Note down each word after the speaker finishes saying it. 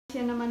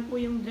Siya naman po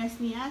yung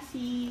dress ni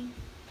Yassy.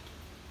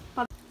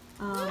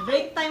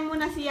 Break time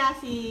muna si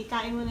Yassy.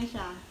 Kain muna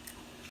siya.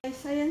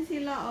 Guys, ayan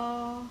sila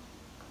oh.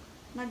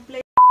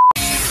 Nag-play.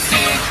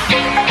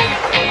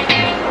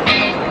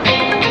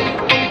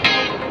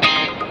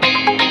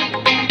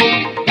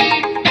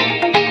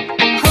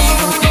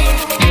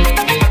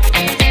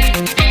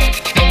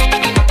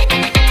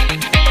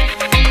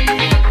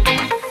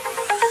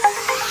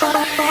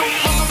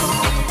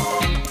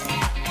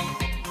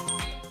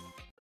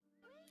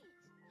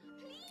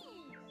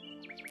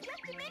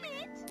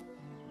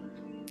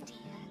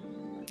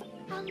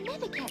 I'll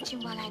never catch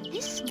him while I'm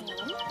this small.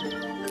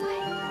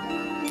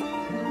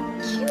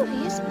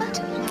 Curious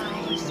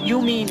butterflies.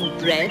 You mean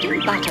bread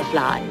and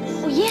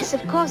butterflies? Oh, yes,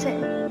 of course.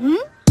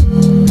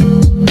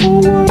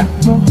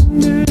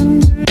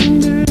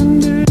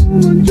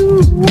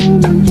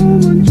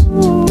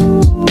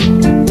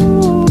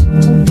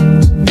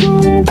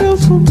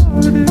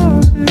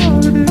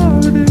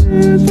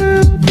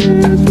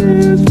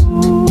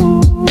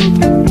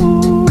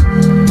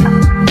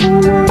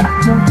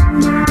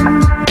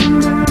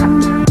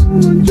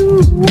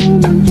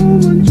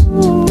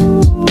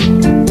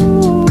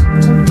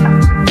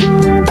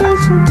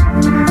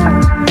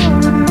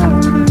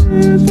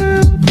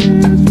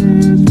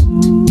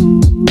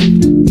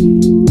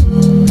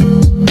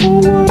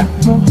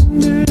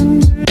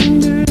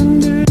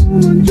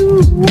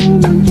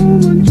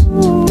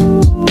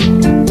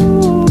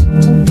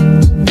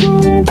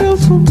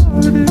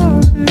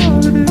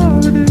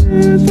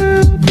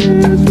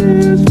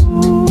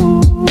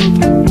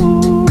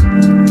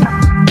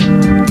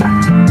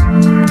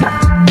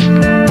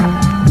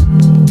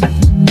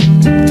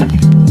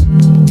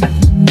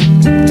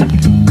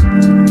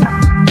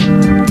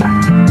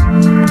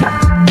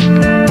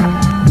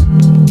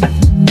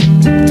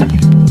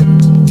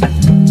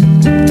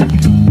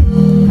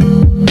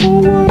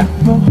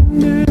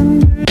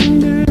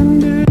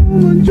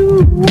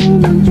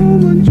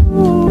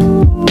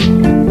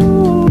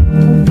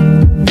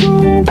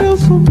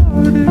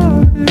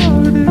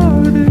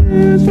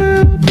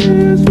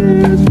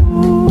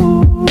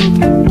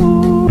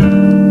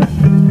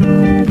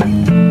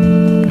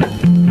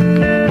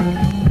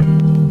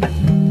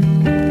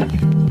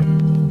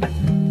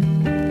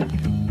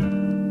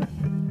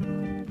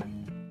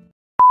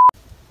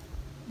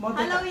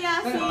 Hello,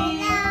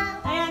 Yassy!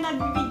 Ayan,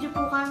 nag-video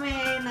po kami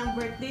ng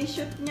birthday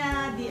shoot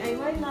niya.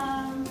 DIY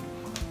lang.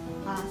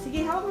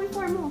 Sige, hawak mo yung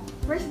form mo.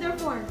 Where's their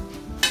form?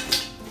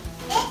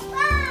 It's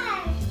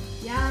fun!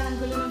 Yan, ang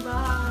gulo ng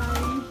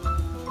bahay.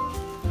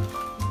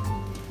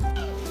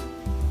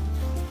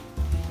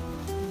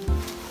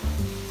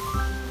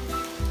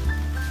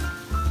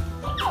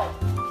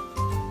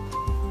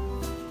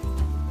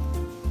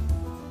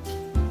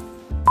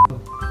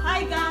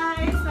 Hi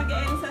guys!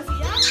 Nag-e-elsa si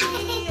Yassy!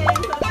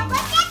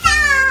 Tapos ito!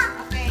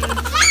 Okay.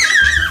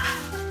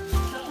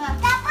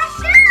 Tapos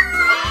ito!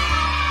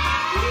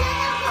 Ilan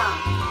ako?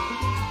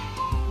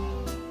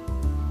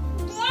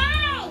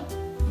 Yay!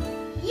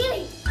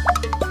 Yay!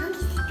 Ang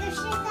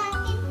siya sa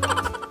akin pa.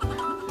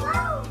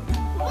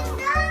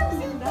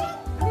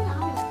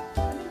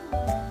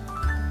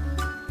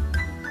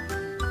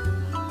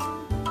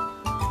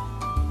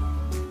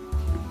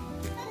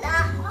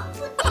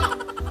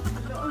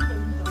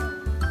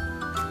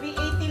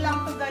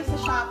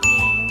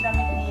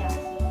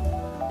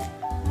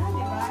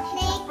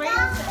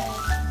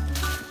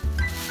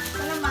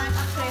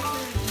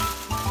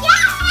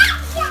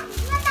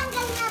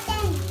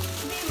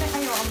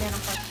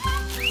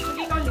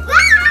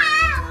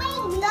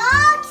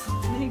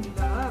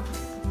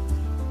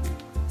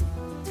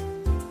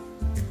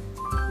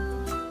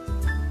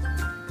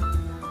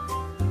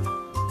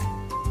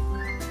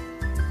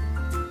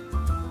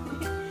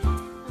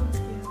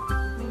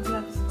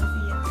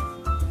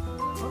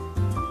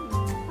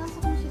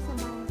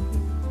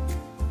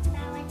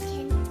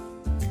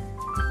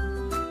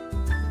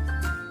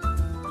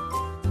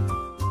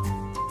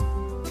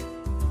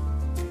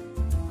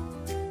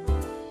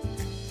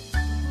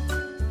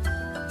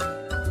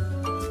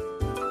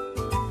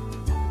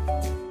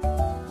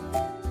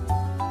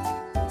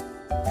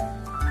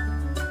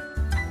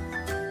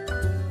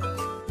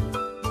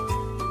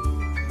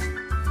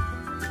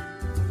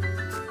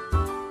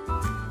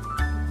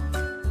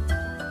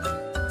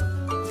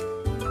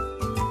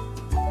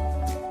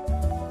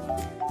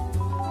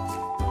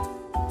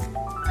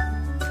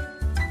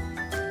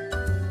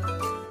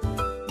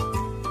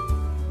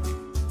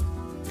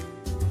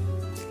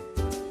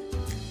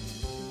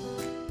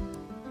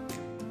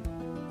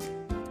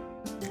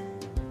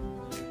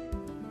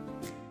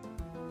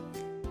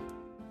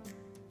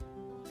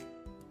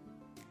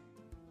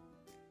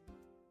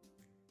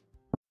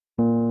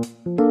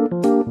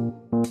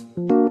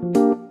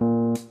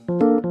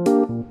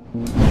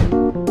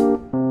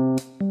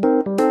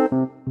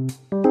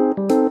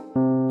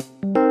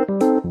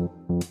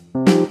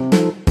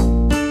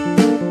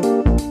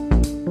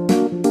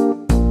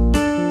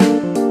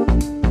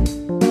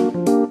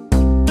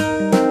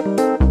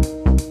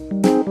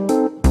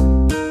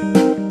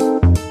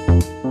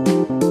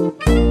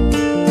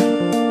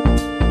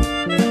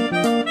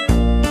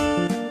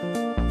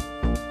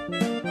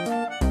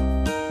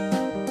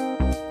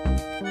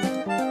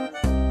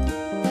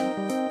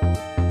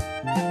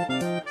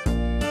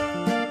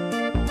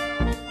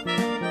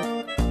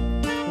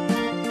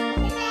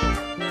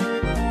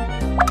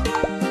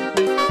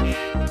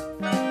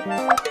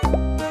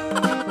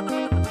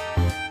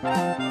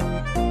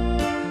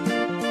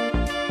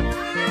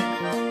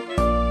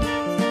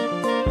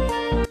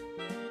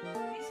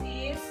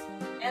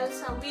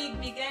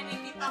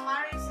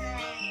 Maricel,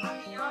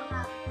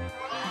 Fiona.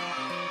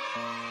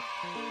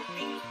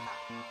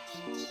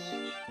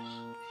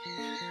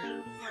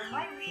 For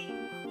my wing.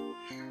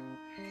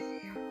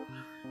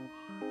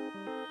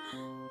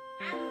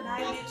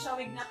 Dahil din sa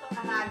wig na to,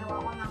 nanalo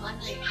ako ng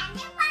ano eh.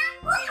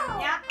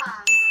 Yapa.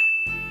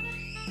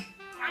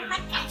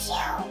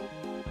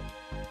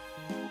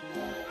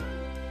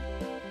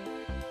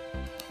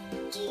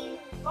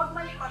 Huwag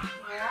malikot mo.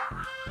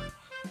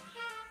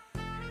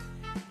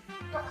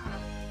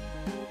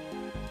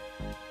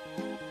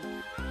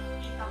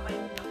 Kita ba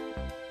yun?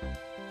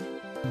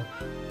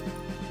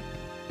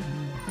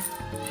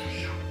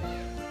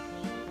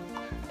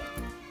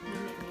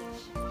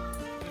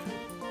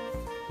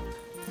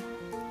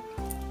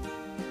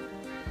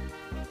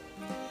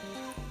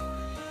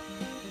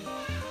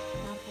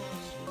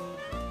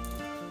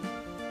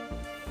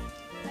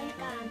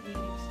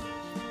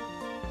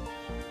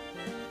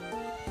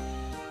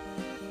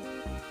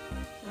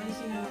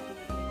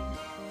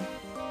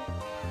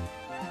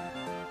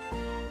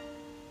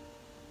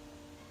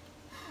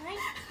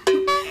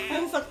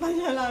 Ang sakta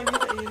niya lagi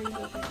sa earring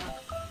ko.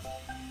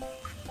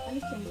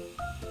 Alis yan.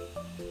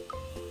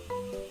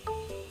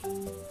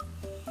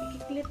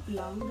 Ikiklip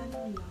lang,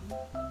 ganun lang.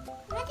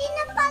 Mati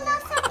na pala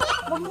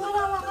sakit. Huwag mo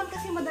halawakan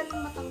kasi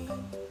madaling matanggal.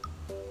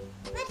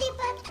 Mati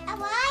pa,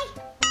 away.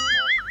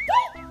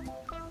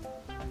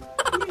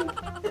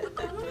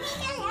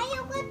 Mami,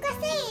 ayoko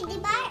kasi, di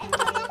ba?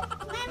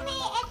 Mami,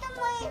 ito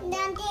mo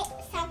dati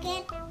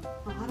sakit.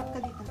 Oh, harap ka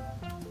dito.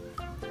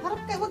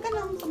 Harap ka, huwag ka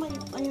lang tumayo.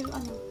 Ayun,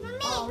 ano.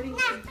 Mami, ring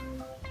na.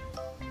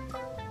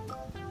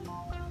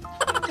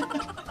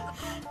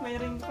 May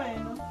ring pa eh,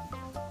 no? Oh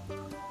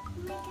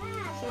my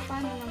God. So,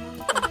 paano naman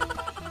ito?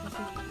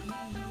 Kasi,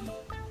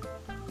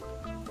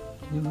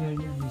 Yung hair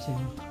niya, isa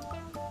yun.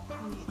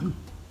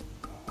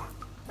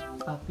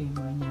 Papi,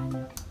 mga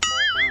nyanya.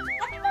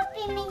 Ba't ba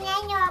piminga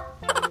nyo?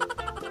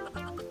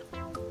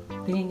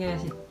 Tingin kaya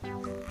si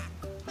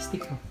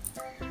stick ko.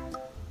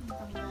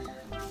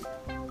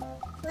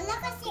 Wala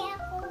kasi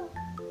ako.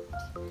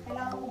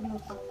 kailangan ko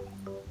bluetooth.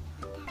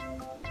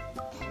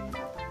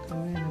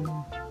 Amen,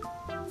 amen.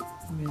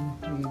 Amen,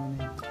 bigay mo na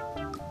yun.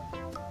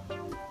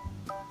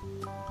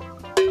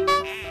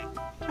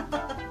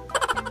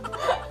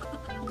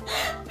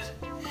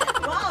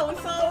 Wow,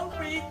 so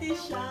pretty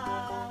siya.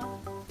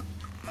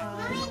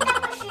 Mami,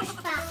 tapos shoes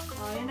pa.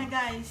 Oh, yan na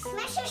guys.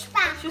 May shoes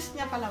pa. Shoes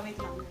niya pala, wait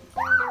lang.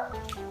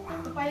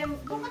 Ito pa yung,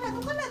 doon ka na.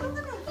 Ito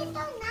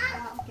na.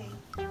 Okay.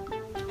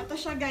 Ito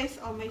siya guys,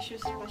 oh may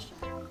shoes pa siya.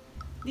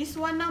 This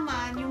one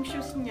naman, yung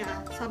shoes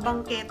niya sa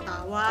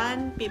bangketa,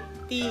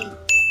 150.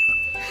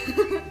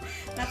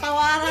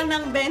 Natawaran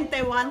ng 20,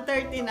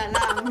 130 na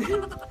lang.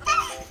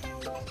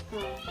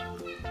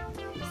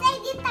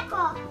 Excited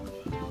ako.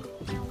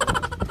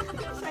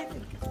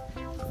 Excited ka?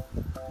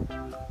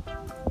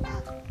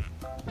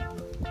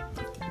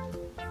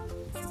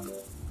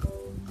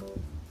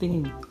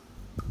 Tingin.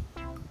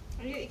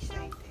 Are you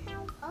excited?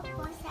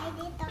 Opo,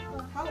 excited ako.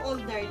 How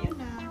old are you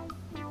na?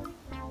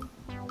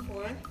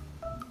 4?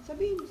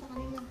 Sabihin mo sa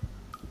kanila.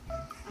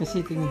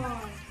 Kasi tingin.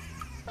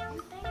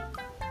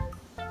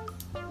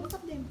 Look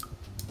at them.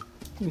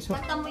 Gusto.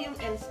 Kanta mo yung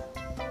Elsa.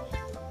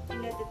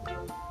 Let it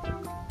go.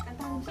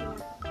 Kantahan mo sila.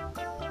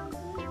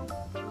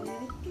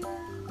 Let it go.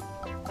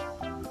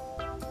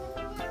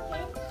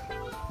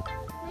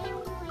 May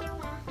umuwi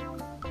pa.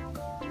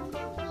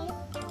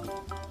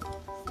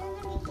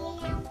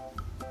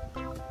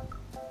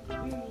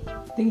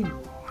 Tingin.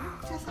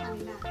 Siya sa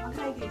kanila.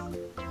 Mag-hi guys.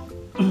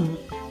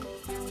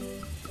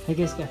 Hi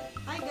guys ka.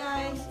 Hi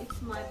guys!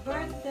 It's my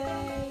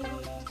birthday!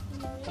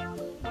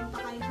 Punta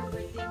kayo sa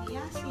birthday ni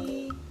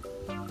Yassy.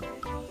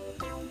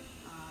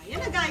 Yan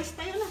na guys!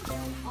 Tayo na!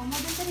 Oh,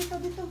 model ka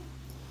dito.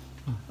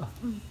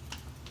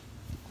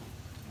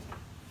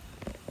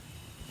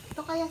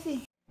 Ito kaya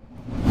si.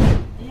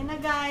 Ayan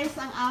na guys,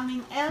 ang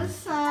aming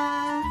Elsa.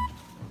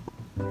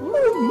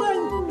 Oh my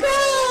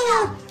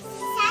God!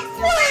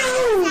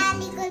 Sa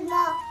likod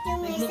mo,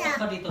 yung isa.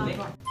 dito, Be.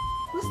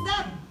 Who's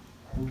that?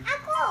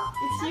 Ako!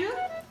 It's you?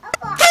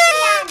 Opo, ako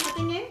yan!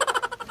 Patingin?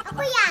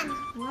 Ako yan!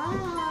 Wow!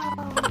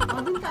 O,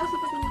 dun ka kasi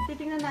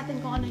titingnan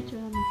natin kung ano yung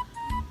tsura mo.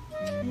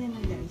 Ayan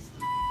na guys.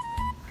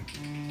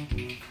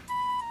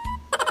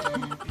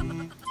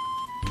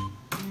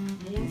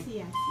 Ayan si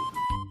Yassy.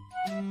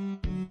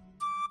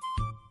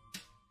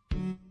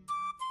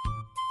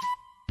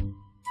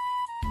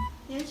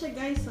 Yan siya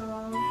guys,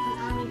 oh. Ang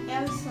aming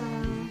Elsa.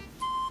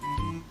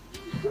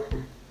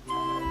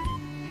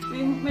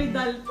 may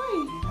dal pa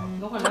eh.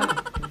 Doon ka lang.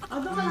 Oh,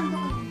 doon ka lang.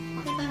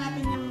 Makita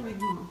natin yung wig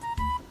mo.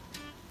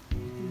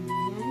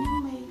 Yan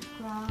yung may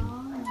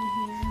crown, may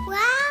hair.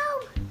 Wow!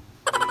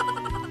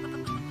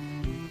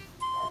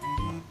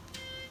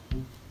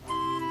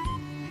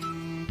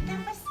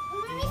 Tapos,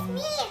 Miss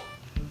Me!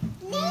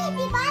 Lee,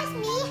 di ba, Miss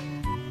Me?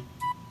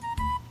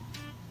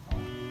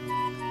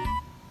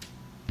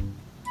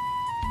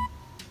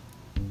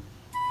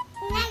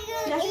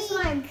 Yassy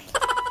smile.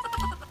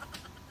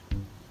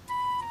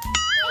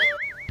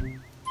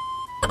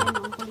 Ayan,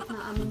 ang kulit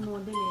ng aming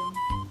model eh.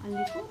 Ang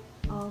likod.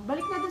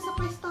 muna sa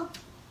pwesto.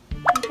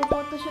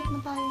 Magpo-photoshoot na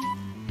tayo.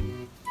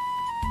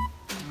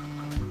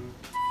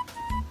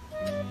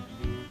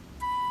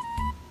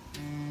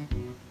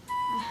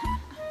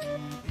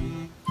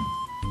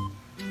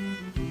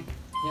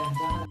 Yan,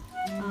 dyan.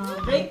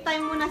 Break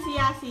time muna si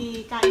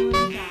Yassy. Kain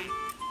muna siya.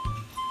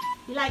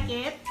 You like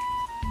it?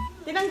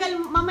 Tinanggal,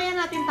 mamaya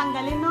natin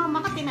tanggalin, no?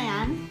 Makati na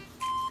yan?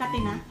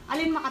 Kati na?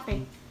 Alin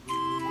Makati?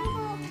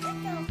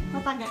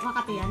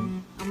 Makati yan?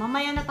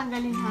 Mamaya na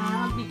tanggalin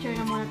ha. Mag-picture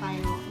na muna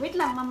tayo. Wait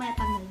lang, mamaya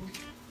tanggalin.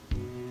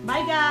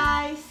 Bye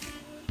guys!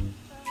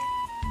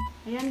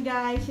 Ayan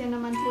guys, yan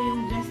naman po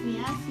yung dress ni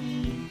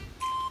Yassy.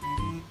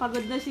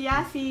 Pagod na si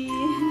Yassy.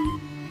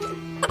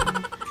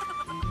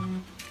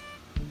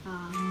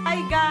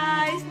 Hi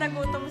guys!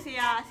 Nagutom si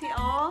Yassy.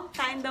 Oh,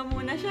 kain daw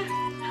muna siya.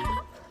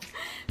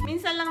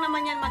 Minsan lang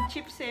naman yan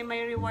mag-chips eh.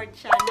 May reward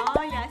siya, no,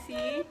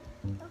 Yassy?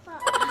 Opo.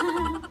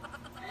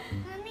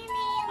 Mami,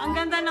 may Ang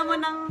ganda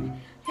naman ng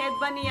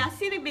headband ni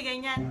Yassy. Sino nagbigay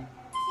niyan?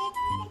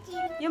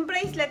 Yung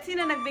bracelet.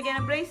 Sino nagbigay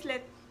ng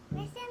bracelet?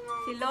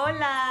 Si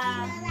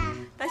Lola.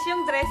 Tapos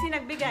yung dress, sino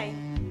nagbigay?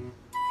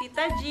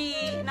 Tita G,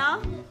 no?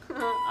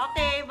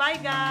 Okay, bye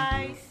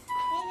guys!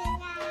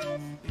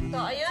 So,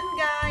 ayun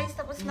guys.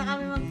 Tapos na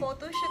kami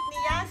mag-photoshoot ni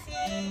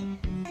Yassy.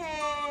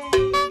 Hey!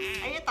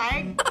 Are you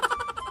tired?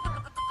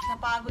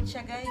 Napagod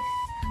siya guys.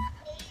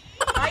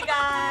 Bye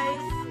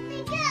guys!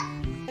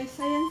 Guys,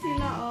 ayan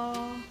sila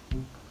oh.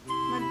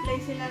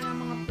 Nag-play sila ng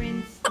mga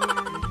friends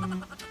niya.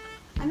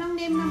 Anong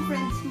name ng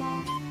friends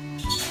mo?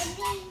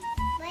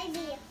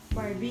 Barbie.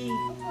 Barbie.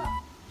 Opo.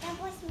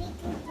 Tapos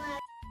Mickey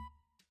Mouse.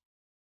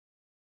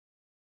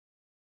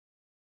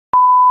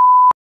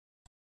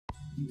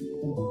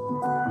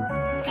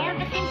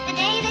 Ever since the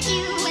day that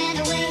you went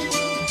away,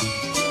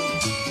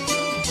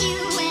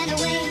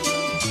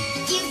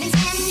 you've been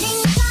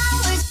sending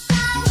flowers,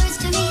 flowers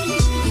to me,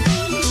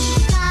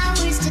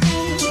 flowers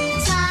today,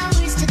 instead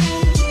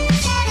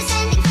of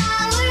sending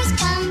flowers,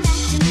 come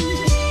back to me,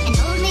 and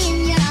hold me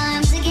in your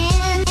arms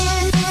again,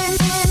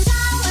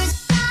 flowers,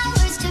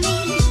 flowers to me,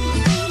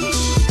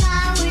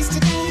 flowers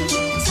today,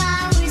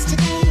 instead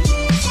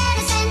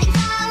of sending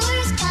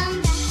flowers, come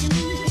back to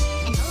me,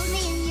 and hold me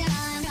in your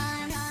arms.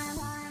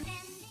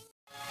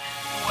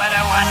 What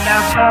a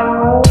wonderful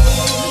world.